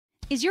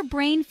Is your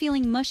brain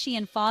feeling mushy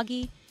and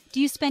foggy?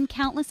 Do you spend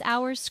countless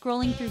hours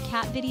scrolling through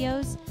cat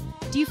videos?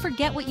 Do you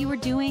forget what you were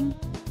doing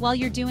while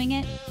you're doing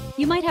it?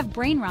 You might have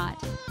brain rot.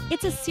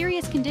 It's a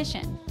serious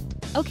condition.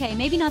 Okay,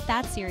 maybe not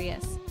that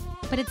serious,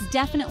 but it's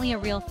definitely a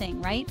real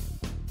thing, right?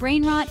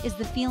 Brain rot is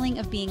the feeling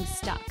of being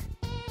stuck,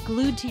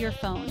 glued to your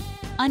phone,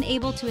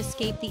 unable to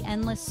escape the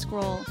endless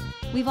scroll.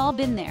 We've all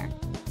been there,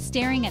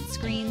 staring at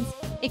screens,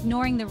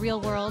 ignoring the real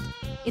world.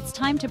 It's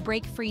time to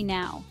break free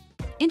now.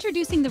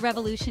 Introducing the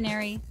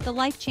revolutionary, the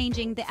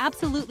life-changing, the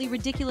absolutely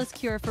ridiculous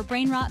cure for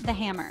brain rot, the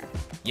hammer.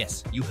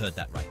 Yes, you heard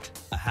that right.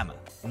 A hammer.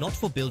 Not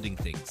for building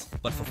things,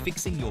 but for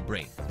fixing your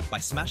brain by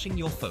smashing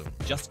your phone.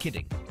 Just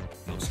kidding.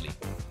 Mostly.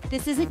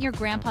 This isn't your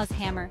grandpa's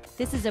hammer.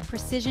 This is a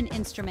precision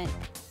instrument,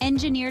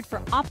 engineered for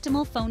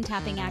optimal phone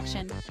tapping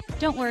action.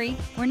 Don't worry,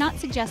 we're not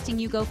suggesting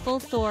you go full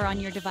Thor on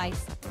your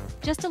device.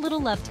 Just a little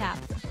love tap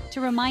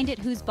to remind it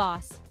who's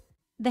boss.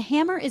 The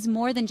hammer is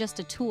more than just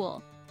a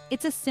tool.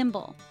 It's a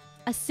symbol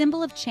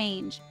of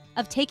change,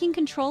 of taking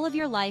control of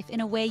your life in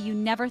a way you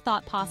never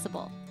thought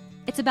possible.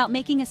 It's about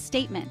making a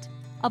statement,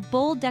 a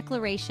bold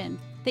declaration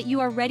that you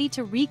are ready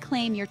to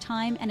reclaim your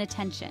time and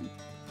attention,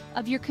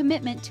 of your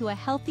commitment to a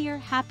healthier,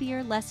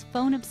 happier, less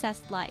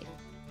phone-obsessed life.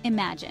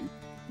 Imagine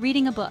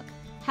reading a book,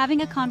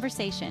 having a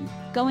conversation,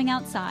 going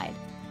outside.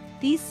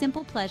 These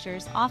simple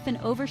pleasures, often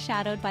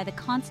overshadowed by the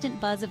constant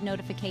buzz of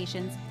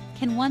notifications,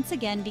 can once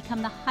again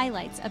become the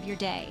highlights of your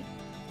day,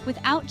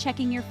 without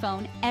checking your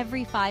phone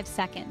every 5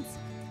 seconds.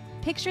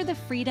 Picture the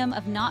freedom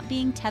of not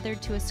being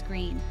tethered to a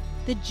screen,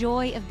 the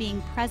joy of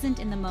being present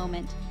in the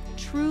moment,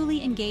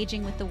 truly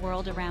engaging with the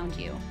world around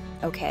you.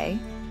 Okay,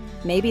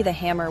 maybe the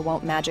hammer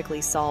won't magically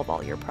solve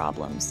all your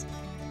problems,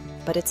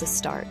 but it's a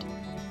start.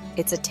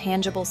 It's a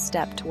tangible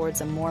step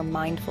towards a more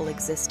mindful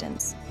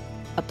existence,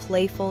 a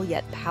playful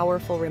yet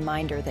powerful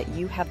reminder that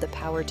you have the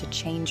power to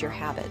change your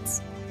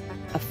habits.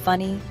 A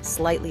funny,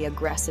 slightly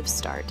aggressive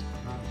start.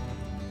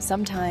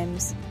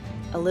 Sometimes,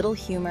 a little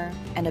humor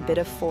and a bit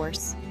of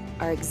force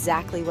are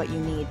exactly what you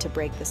need to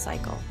break the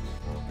cycle.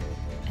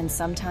 And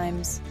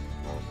sometimes,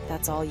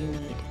 that's all you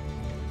need.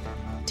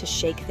 To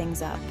shake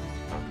things up.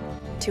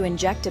 To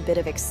inject a bit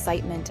of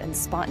excitement and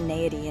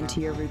spontaneity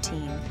into your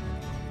routine.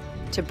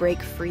 To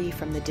break free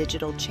from the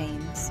digital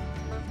chains.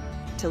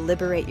 To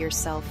liberate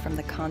yourself from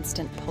the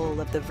constant pull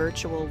of the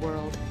virtual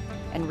world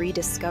and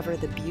rediscover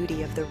the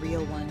beauty of the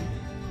real one.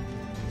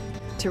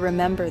 To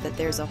remember that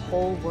there's a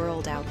whole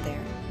world out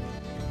there.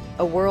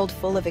 A world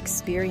full of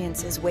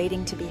experiences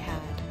waiting to be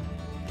had,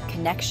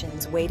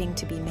 connections waiting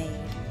to be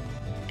made,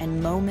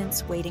 and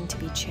moments waiting to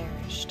be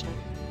cherished.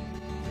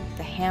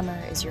 The hammer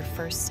is your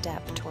first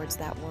step towards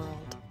that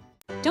world.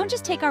 Don't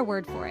just take our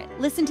word for it.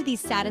 Listen to these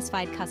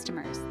satisfied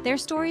customers. Their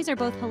stories are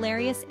both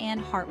hilarious and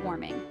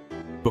heartwarming.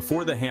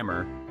 Before the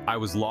hammer, I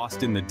was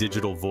lost in the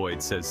digital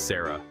void, says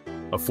Sarah,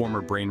 a former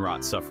brain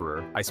rot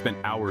sufferer. I spent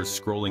hours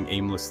scrolling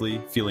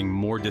aimlessly, feeling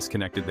more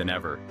disconnected than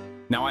ever.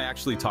 Now I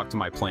actually talk to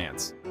my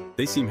plants.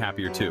 They seem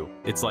happier too.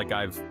 It's like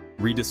I've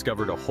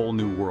rediscovered a whole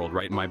new world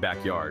right in my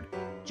backyard.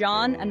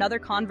 John, another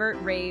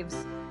convert,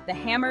 raves, "The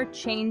hammer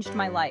changed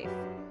my life.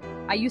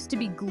 I used to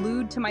be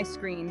glued to my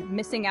screen,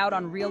 missing out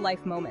on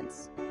real-life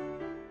moments.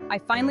 I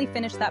finally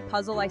finished that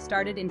puzzle I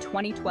started in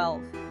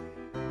 2012.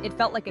 It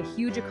felt like a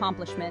huge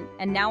accomplishment,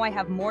 and now I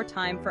have more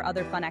time for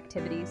other fun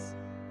activities."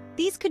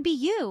 These could be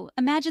you.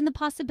 Imagine the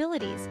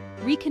possibilities.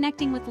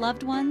 Reconnecting with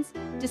loved ones,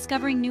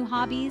 discovering new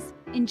hobbies,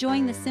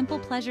 enjoying the simple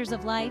pleasures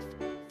of life,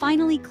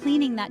 finally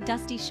cleaning that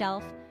dusty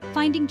shelf,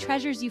 finding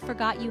treasures you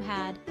forgot you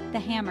had, the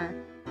hammer.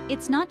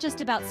 It's not just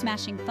about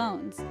smashing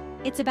phones.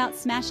 It's about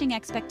smashing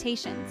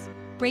expectations,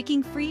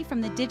 breaking free from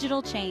the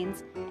digital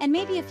chains, and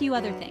maybe a few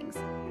other things.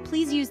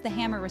 Please use the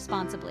hammer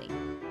responsibly.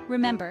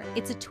 Remember,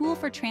 it's a tool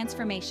for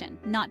transformation,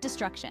 not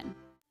destruction.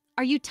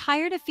 Are you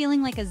tired of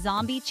feeling like a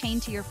zombie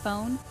chained to your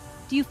phone?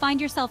 Do you find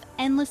yourself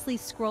endlessly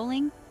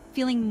scrolling,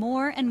 feeling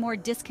more and more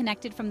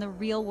disconnected from the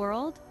real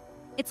world?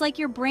 It's like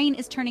your brain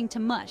is turning to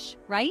mush,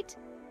 right?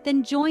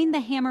 Then join the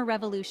hammer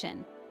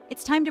revolution.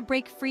 It's time to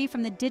break free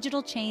from the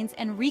digital chains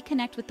and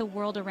reconnect with the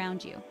world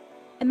around you.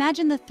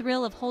 Imagine the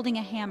thrill of holding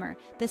a hammer,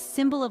 the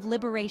symbol of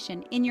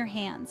liberation, in your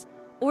hands.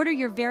 Order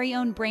your very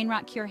own brain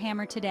rot cure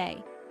hammer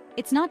today.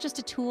 It's not just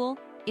a tool,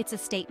 it's a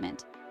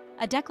statement.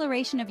 A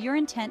declaration of your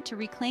intent to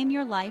reclaim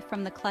your life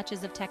from the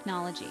clutches of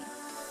technology.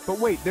 But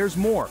wait, there's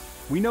more.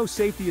 We know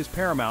safety is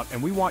paramount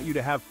and we want you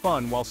to have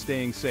fun while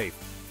staying safe.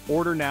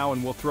 Order now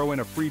and we'll throw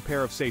in a free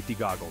pair of safety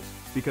goggles.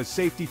 Because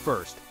safety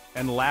first,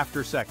 and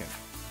laughter second.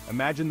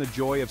 Imagine the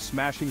joy of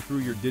smashing through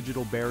your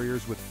digital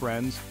barriers with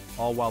friends,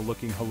 all while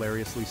looking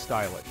hilariously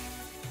stylish.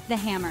 The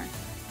hammer.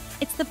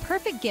 It's the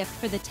perfect gift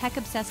for the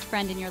tech-obsessed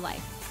friend in your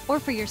life, or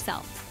for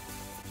yourself.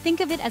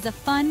 Think of it as a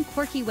fun,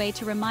 quirky way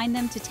to remind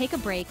them to take a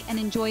break and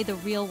enjoy the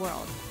real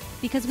world.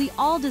 Because we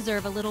all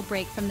deserve a little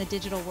break from the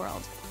digital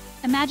world.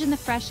 Imagine the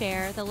fresh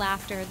air, the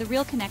laughter, the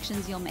real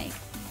connections you'll make,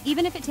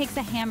 even if it takes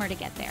a hammer to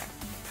get there.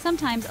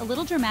 Sometimes a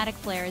little dramatic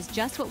flair is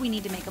just what we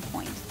need to make a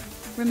point.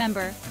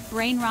 Remember,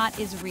 brain rot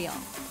is real.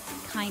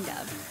 Kind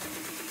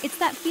of. It's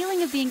that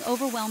feeling of being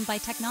overwhelmed by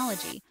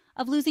technology,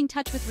 of losing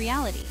touch with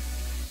reality.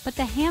 But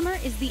the hammer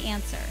is the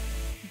answer.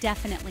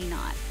 Definitely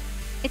not.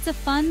 It's a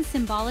fun,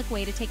 symbolic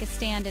way to take a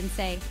stand and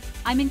say,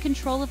 I'm in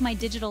control of my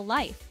digital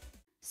life.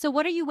 So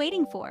what are you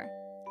waiting for?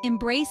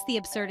 Embrace the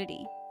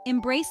absurdity.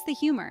 Embrace the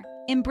humor.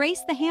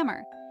 Embrace the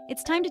hammer.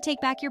 It's time to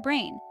take back your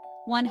brain,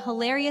 one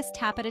hilarious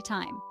tap at a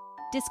time.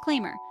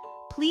 Disclaimer,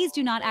 please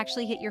do not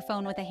actually hit your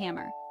phone with a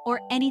hammer, or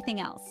anything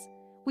else.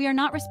 We are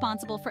not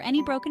responsible for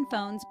any broken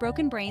phones,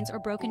 broken brains, or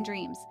broken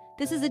dreams.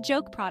 This is a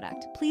joke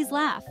product. Please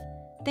laugh.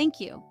 Thank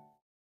you.